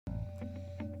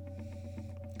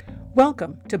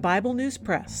Welcome to Bible News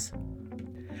Press.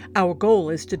 Our goal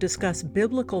is to discuss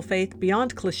biblical faith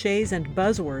beyond cliches and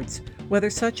buzzwords, whether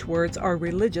such words are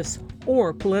religious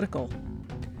or political.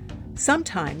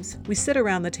 Sometimes we sit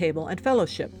around the table and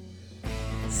fellowship.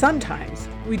 Sometimes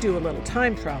we do a little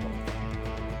time travel.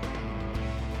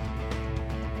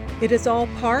 It is all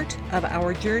part of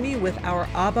our journey with our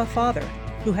Abba Father,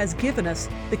 who has given us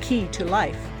the key to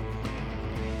life.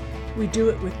 We do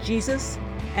it with Jesus,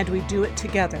 and we do it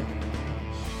together.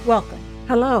 Welcome.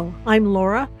 Hello, I'm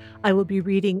Laura. I will be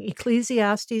reading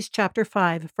Ecclesiastes chapter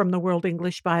 5 from the World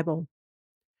English Bible.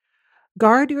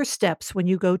 Guard your steps when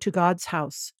you go to God's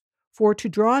house, for to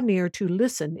draw near to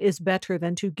listen is better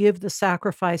than to give the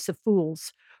sacrifice of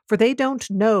fools, for they don't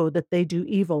know that they do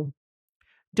evil.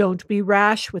 Don't be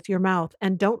rash with your mouth,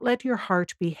 and don't let your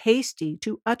heart be hasty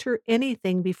to utter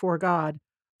anything before God,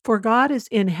 for God is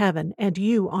in heaven and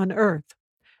you on earth.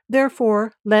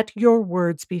 Therefore, let your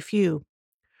words be few.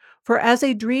 For as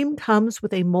a dream comes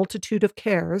with a multitude of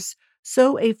cares,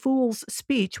 so a fool's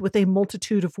speech with a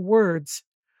multitude of words.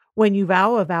 When you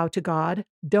vow a vow to God,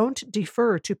 don't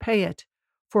defer to pay it,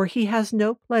 for he has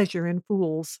no pleasure in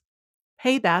fools.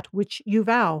 Pay that which you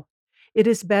vow. It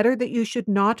is better that you should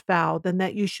not vow than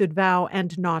that you should vow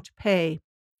and not pay.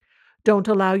 Don't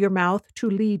allow your mouth to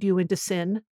lead you into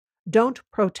sin. Don't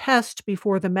protest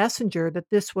before the messenger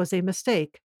that this was a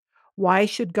mistake. Why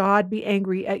should God be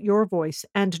angry at your voice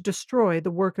and destroy the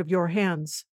work of your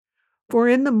hands? For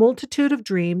in the multitude of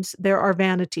dreams there are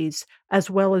vanities, as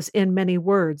well as in many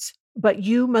words, but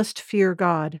you must fear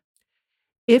God.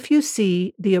 If you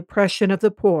see the oppression of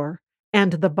the poor,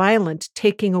 and the violent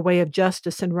taking away of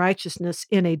justice and righteousness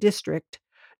in a district,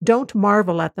 don't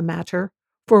marvel at the matter,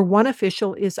 for one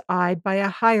official is eyed by a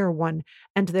higher one,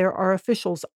 and there are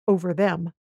officials over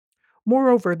them.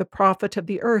 Moreover, the profit of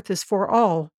the earth is for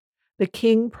all. The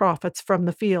king profits from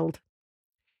the field.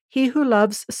 He who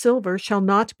loves silver shall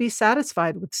not be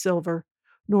satisfied with silver,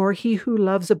 nor he who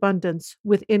loves abundance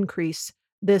with increase.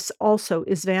 This also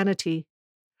is vanity.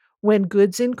 When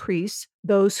goods increase,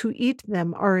 those who eat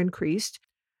them are increased.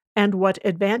 And what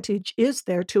advantage is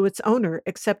there to its owner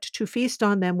except to feast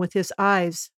on them with his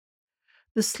eyes?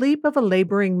 The sleep of a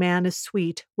laboring man is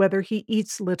sweet, whether he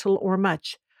eats little or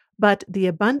much, but the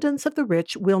abundance of the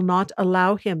rich will not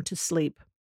allow him to sleep.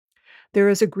 There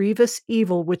is a grievous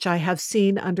evil which I have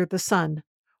seen under the sun,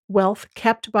 wealth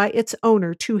kept by its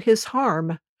owner to his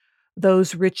harm.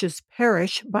 Those riches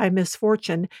perish by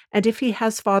misfortune, and if he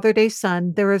has fathered a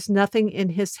son, there is nothing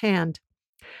in his hand.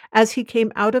 As he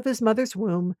came out of his mother's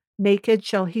womb, naked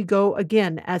shall he go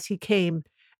again as he came,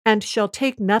 and shall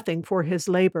take nothing for his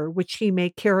labor which he may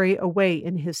carry away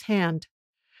in his hand.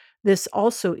 This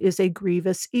also is a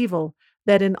grievous evil,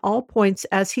 that in all points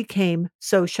as he came,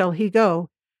 so shall he go.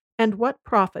 And what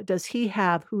profit does he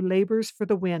have who labors for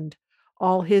the wind?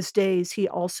 All his days he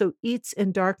also eats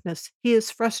in darkness, he is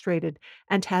frustrated,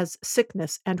 and has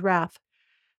sickness and wrath.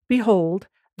 Behold,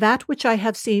 that which I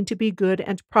have seen to be good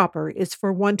and proper is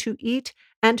for one to eat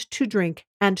and to drink,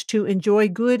 and to enjoy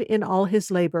good in all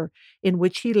his labor, in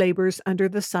which he labors under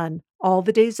the sun, all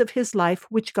the days of his life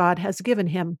which God has given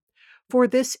him. For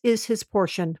this is his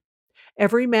portion.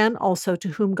 Every man also to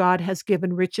whom God has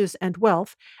given riches and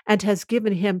wealth, and has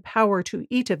given him power to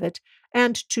eat of it,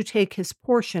 and to take his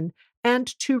portion, and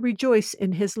to rejoice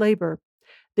in his labor.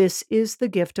 This is the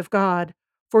gift of God,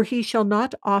 for he shall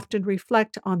not often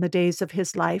reflect on the days of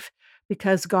his life,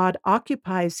 because God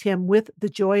occupies him with the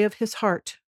joy of his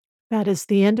heart. That is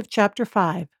the end of chapter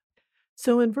 5.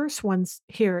 So in verse 1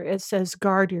 here, it says,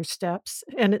 guard your steps.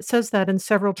 And it says that in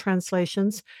several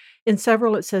translations. In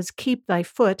several, it says, keep thy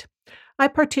foot. I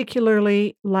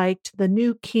particularly liked the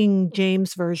New King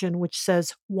James Version, which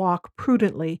says, walk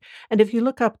prudently. And if you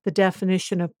look up the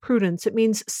definition of prudence, it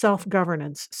means self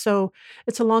governance. So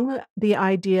it's along the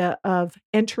idea of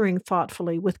entering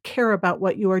thoughtfully with care about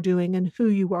what you are doing and who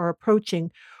you are approaching,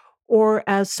 or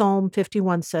as Psalm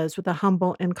 51 says, with a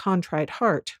humble and contrite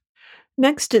heart.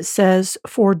 Next, it says,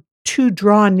 for to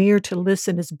draw near to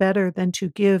listen is better than to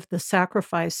give the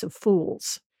sacrifice of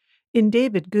fools. In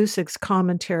David Gusik's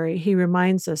commentary, he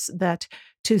reminds us that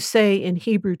to say in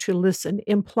Hebrew to listen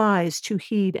implies to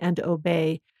heed and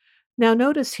obey. Now,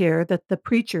 notice here that the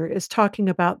preacher is talking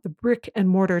about the brick and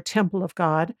mortar temple of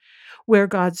God, where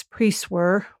God's priests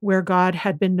were, where God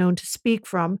had been known to speak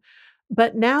from.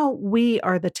 But now we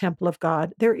are the temple of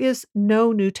God. There is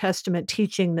no New Testament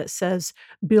teaching that says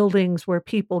buildings where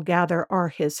people gather are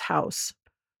his house.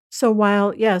 So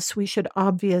while, yes, we should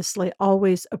obviously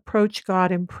always approach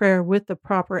God in prayer with the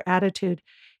proper attitude,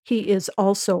 he is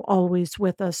also always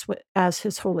with us as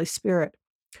his Holy Spirit.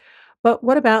 But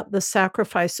what about the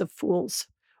sacrifice of fools?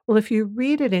 Well, if you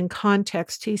read it in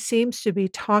context, he seems to be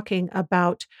talking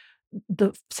about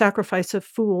the sacrifice of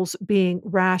fools being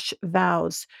rash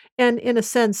vows and, in a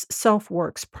sense, self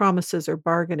works, promises, or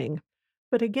bargaining.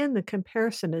 But again, the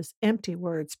comparison is empty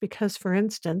words because, for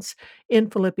instance, in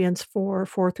Philippians 4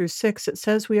 through 6, it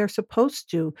says we are supposed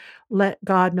to let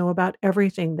God know about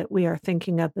everything that we are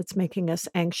thinking of that's making us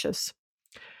anxious.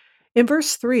 In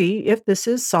verse 3, if this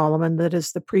is Solomon that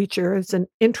is the preacher, it's an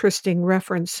interesting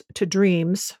reference to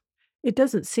dreams. It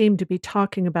doesn't seem to be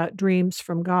talking about dreams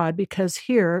from God because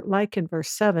here, like in verse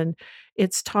 7,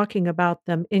 it's talking about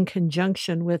them in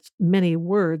conjunction with many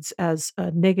words as a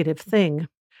negative thing.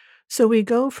 So we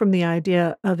go from the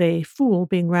idea of a fool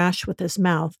being rash with his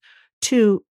mouth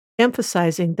to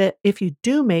emphasizing that if you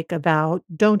do make a vow,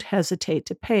 don't hesitate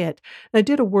to pay it. I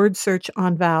did a word search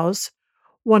on vows.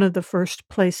 One of the first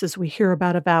places we hear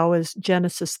about a vow is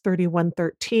Genesis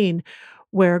 31:13,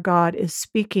 where God is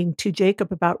speaking to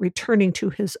Jacob about returning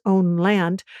to his own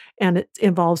land, and it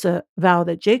involves a vow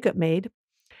that Jacob made.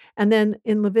 And then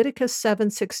in Leviticus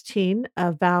 7:16,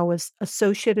 a vow is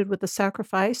associated with the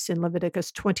sacrifice. In Leviticus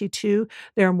 22,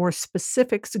 there are more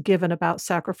specifics given about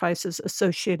sacrifices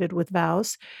associated with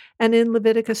vows. And in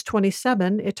Leviticus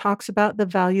 27, it talks about the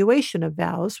valuation of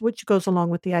vows, which goes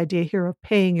along with the idea here of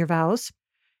paying your vows.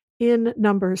 In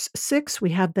Numbers 6,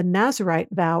 we have the Nazirite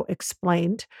vow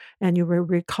explained, and you will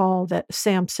recall that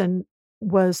Samson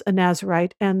was a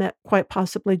Nazirite and that quite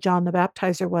possibly John the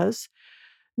Baptizer was.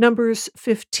 Numbers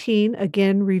 15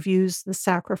 again reviews the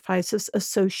sacrifices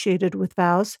associated with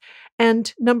vows,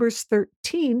 and Numbers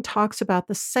 13 talks about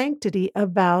the sanctity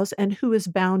of vows and who is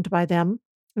bound by them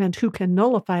and who can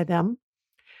nullify them.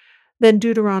 Then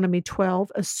Deuteronomy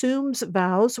 12 assumes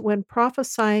vows when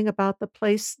prophesying about the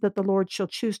place that the Lord shall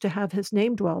choose to have his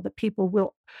name dwell, that people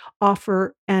will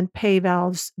offer and pay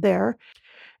vows there.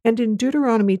 And in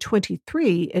Deuteronomy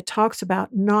 23, it talks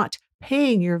about not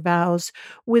paying your vows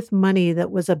with money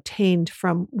that was obtained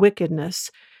from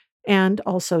wickedness, and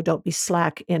also don't be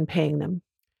slack in paying them.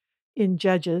 In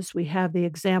Judges, we have the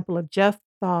example of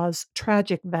Jephthah's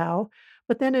tragic vow,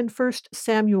 but then in 1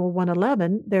 Samuel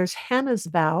 1:11, there's Hannah's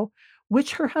vow,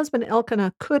 which her husband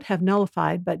Elkanah could have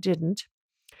nullified but didn't.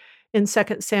 In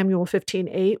 2 Samuel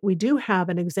 15:8, we do have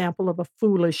an example of a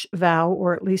foolish vow,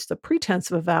 or at least a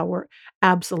pretense of a vow, where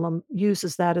Absalom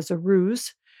uses that as a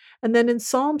ruse. And then in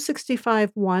Psalm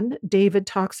 65:1, David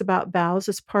talks about vows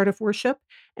as part of worship.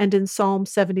 And in Psalm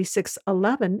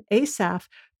 76:11, Asaph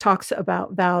talks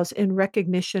about vows in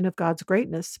recognition of God's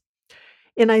greatness.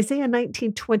 In Isaiah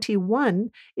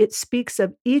 19:21, it speaks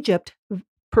of Egypt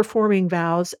performing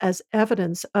vows as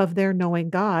evidence of their knowing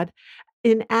God.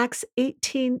 In Acts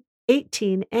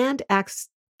 18:18 and Acts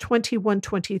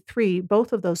 21:23,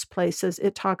 both of those places,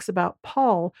 it talks about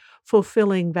Paul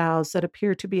fulfilling vows that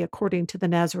appear to be according to the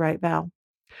Nazirite vow.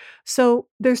 So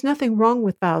there's nothing wrong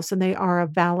with vows, and they are a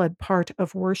valid part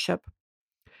of worship.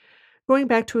 Going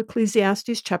back to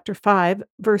Ecclesiastes chapter 5,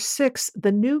 verse 6,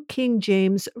 the New King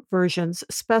James Versions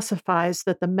specifies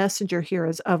that the messenger here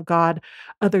is of God.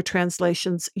 Other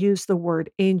translations use the word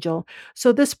angel.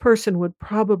 So this person would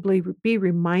probably be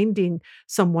reminding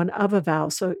someone of a vow.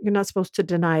 So you're not supposed to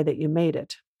deny that you made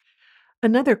it.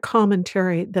 Another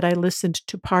commentary that I listened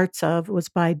to parts of was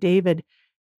by David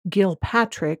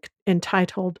Gilpatrick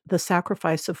entitled The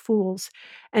Sacrifice of Fools.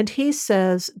 And he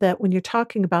says that when you're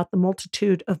talking about the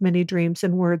multitude of many dreams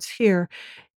and words here,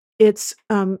 it's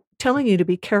telling you to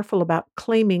be careful about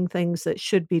claiming things that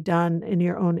should be done in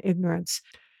your own ignorance.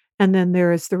 And then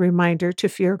there is the reminder to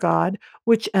fear God,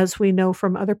 which, as we know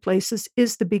from other places,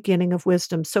 is the beginning of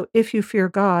wisdom. So if you fear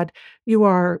God, you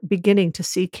are beginning to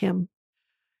seek Him.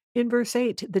 In verse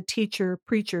 8, the teacher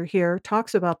preacher here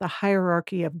talks about the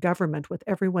hierarchy of government with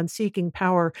everyone seeking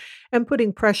power and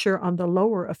putting pressure on the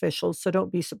lower officials, so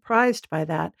don't be surprised by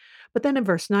that. But then in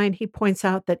verse 9, he points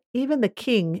out that even the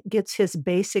king gets his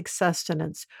basic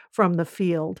sustenance from the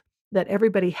field, that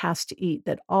everybody has to eat,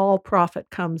 that all profit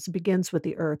begins with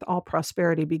the earth, all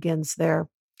prosperity begins there.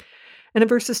 And in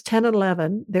verses 10 and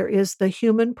 11, there is the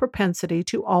human propensity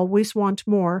to always want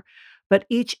more, but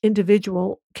each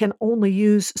individual can only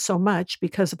use so much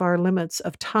because of our limits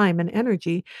of time and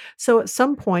energy. So at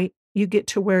some point, you get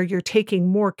to where you're taking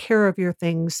more care of your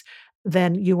things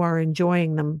than you are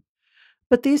enjoying them.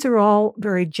 But these are all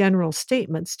very general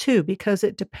statements, too, because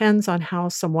it depends on how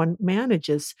someone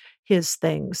manages his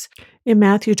things. In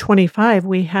Matthew 25,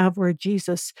 we have where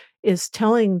Jesus is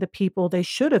telling the people they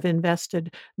should have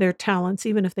invested their talents,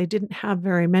 even if they didn't have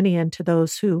very many, and to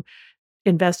those who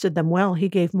invested them well, he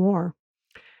gave more.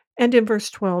 And in verse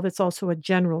 12, it's also a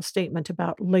general statement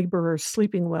about laborers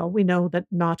sleeping well. We know that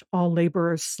not all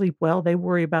laborers sleep well, they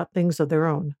worry about things of their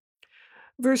own.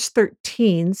 Verse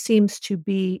 13 seems to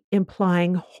be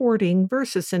implying hoarding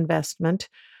versus investment.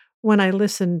 When I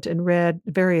listened and read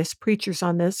various preachers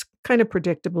on this, kind of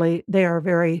predictably, they are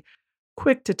very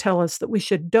quick to tell us that we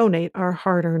should donate our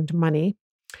hard earned money.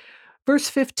 Verse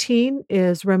 15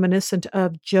 is reminiscent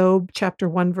of Job chapter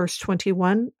 1, verse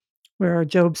 21, where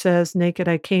Job says, "Naked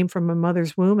I came from my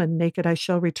mother's womb, and naked I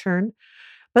shall return."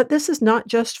 But this is not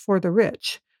just for the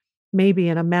rich. Maybe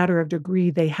in a matter of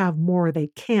degree, they have more they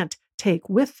can't take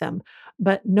with them,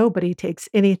 but nobody takes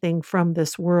anything from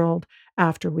this world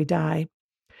after we die.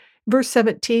 Verse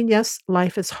 17, yes,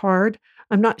 life is hard.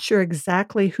 I'm not sure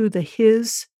exactly who the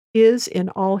his is in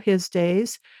all his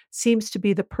days. Seems to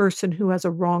be the person who has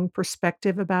a wrong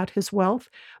perspective about his wealth.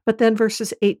 But then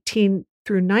verses 18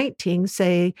 through 19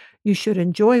 say you should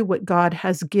enjoy what God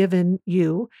has given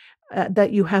you,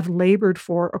 that you have labored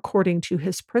for according to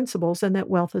his principles, and that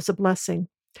wealth is a blessing.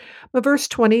 But verse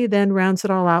 20 then rounds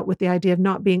it all out with the idea of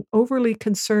not being overly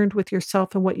concerned with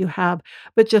yourself and what you have,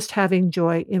 but just having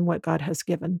joy in what God has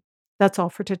given. That's all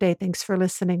for today. Thanks for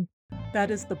listening.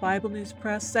 That is the Bible News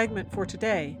Press segment for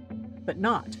today, but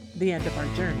not the end of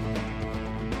our journey.